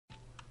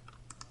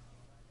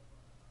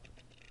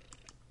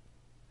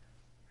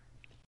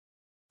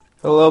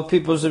Hello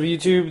peoples of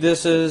YouTube,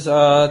 this is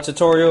a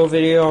tutorial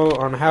video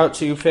on how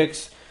to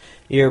fix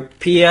your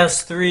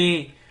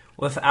PS3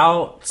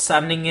 without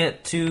sending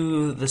it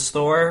to the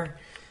store.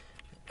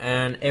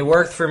 And it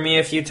worked for me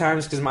a few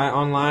times because my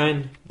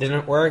online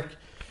didn't work.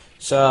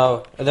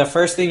 So the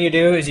first thing you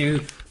do is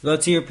you go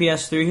to your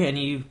PS3 and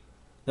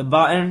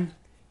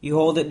you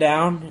hold it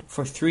down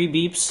for 3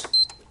 beeps.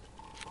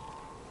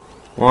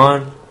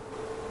 1,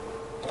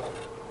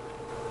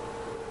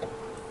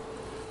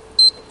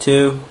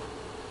 2,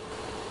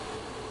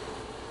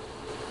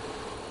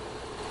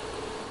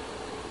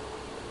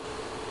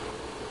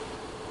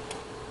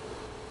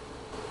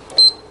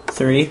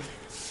 3.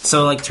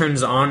 So like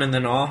turns on and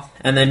then off,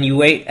 and then you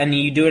wait and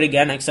you do it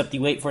again, except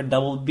you wait for a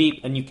double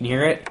beep and you can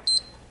hear it.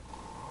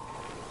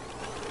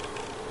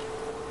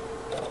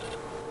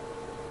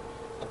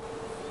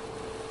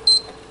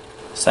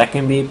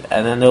 Second beep,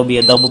 and then there'll be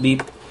a double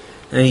beep.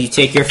 And then you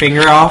take your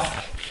finger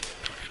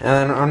off, and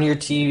then on your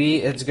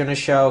TV it's gonna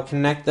show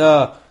connect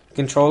the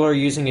controller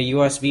using a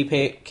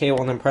USB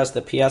cable and then press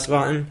the PS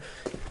button.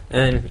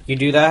 And you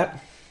do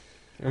that,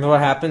 and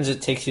what happens,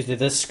 it takes you to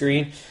this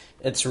screen.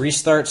 It's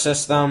restart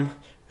system,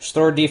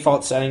 restore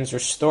default settings,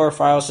 restore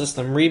file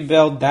system,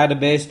 rebuild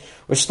database,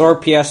 restore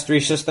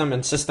PS3 system,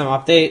 and system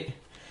update.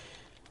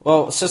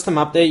 Well, system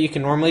update you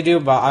can normally do,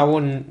 but I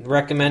wouldn't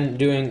recommend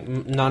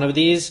doing none of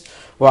these.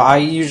 What I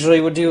usually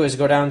would do is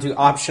go down to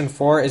option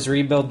 4 is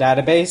rebuild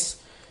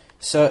database.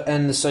 So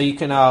you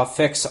can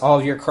fix all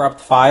of your corrupt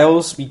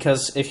files,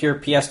 because if your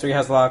PS3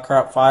 has a lot of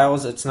corrupt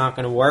files, it's not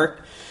going to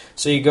work.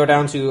 So you go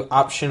down to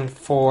option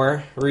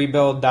 4,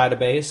 rebuild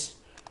database.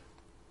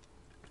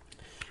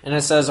 And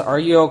it says, are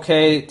you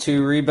okay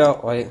to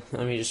rebuild? Wait,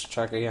 let me just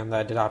check again that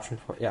I did option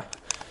 4. Yeah.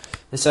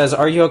 It says,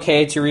 are you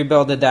okay to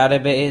rebuild the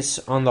database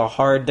on the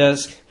hard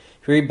disk?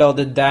 Rebuild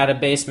the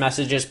database,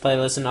 messages,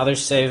 playlists, and other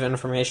saved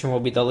information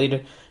will be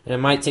deleted. And it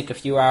might take a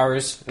few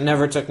hours. It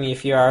never took me a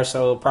few hours,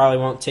 so it probably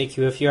won't take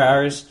you a few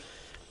hours.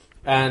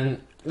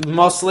 And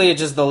mostly it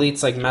just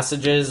deletes like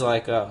messages,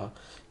 like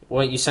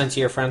what you sent to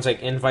your friends, like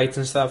invites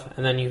and stuff.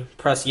 And then you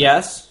press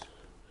yes.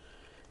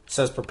 It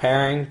says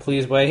preparing,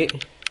 please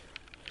wait.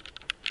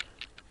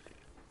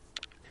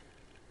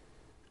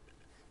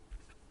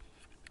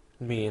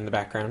 Me in the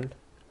background.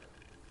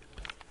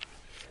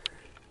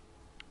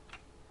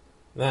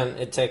 Then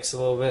it takes a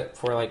little bit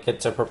for it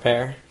to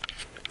prepare.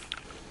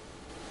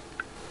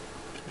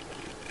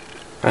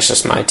 That's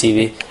just my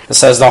TV. It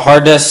says the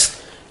hard disk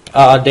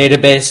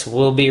database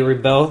will be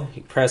rebuilt.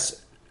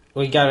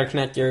 We gotta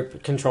connect your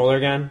controller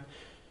again.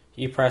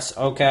 You press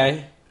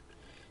OK.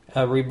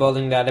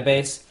 Rebuilding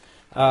database.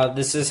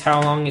 This is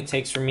how long it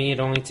takes for me. It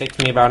only takes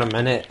me about a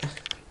minute.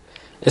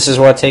 This is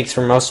what it takes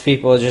for most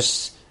people.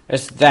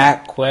 It's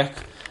that quick.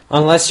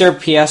 Unless your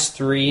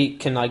PS3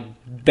 can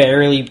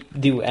barely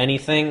do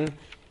anything,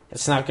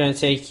 it's not going to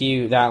take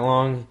you that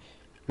long.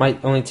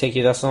 Might only take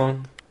you this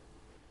long.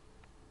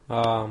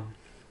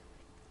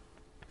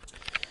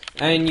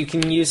 And you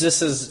can use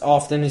this as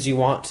often as you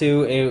want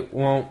to. It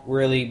won't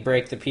really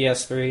break the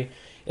PS3.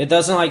 It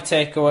doesn't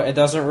take away. It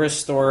doesn't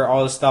restore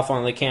all the stuff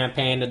on the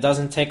campaign. It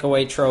doesn't take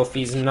away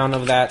trophies. None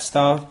of that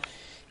stuff.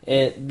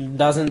 It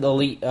doesn't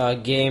delete a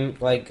game,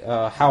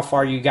 how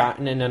far you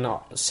gotten in a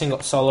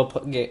single solo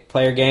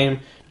player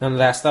game. None of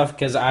that stuff,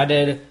 because I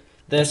did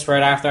this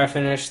right after I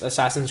finished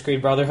Assassin's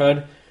Creed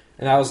Brotherhood,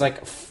 and that was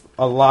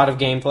a lot of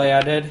gameplay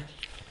I did.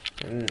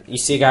 And you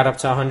see, it got up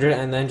to 100,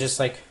 and then just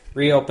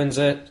reopens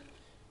it.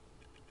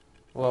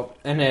 Well,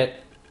 and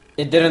it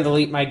didn't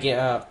delete my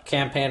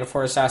campaign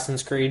for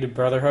Assassin's Creed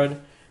Brotherhood,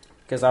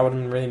 because I would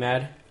have been really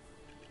mad.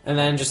 And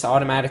then just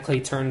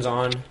automatically turns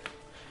on.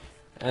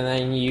 And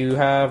then you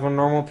have a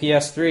normal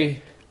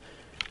PS3.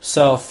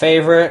 So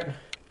favorite,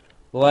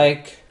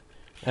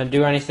 and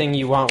do anything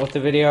you want with the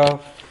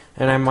video.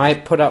 And I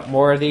might put up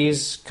more of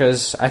these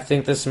because I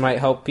think this might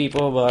help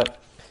people. But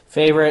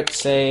favorite,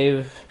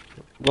 save,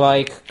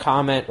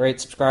 comment, rate,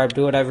 subscribe,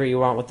 do whatever you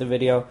want with the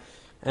video.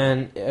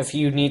 And if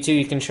you need to,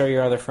 you can show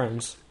your other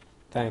friends.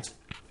 Thanks.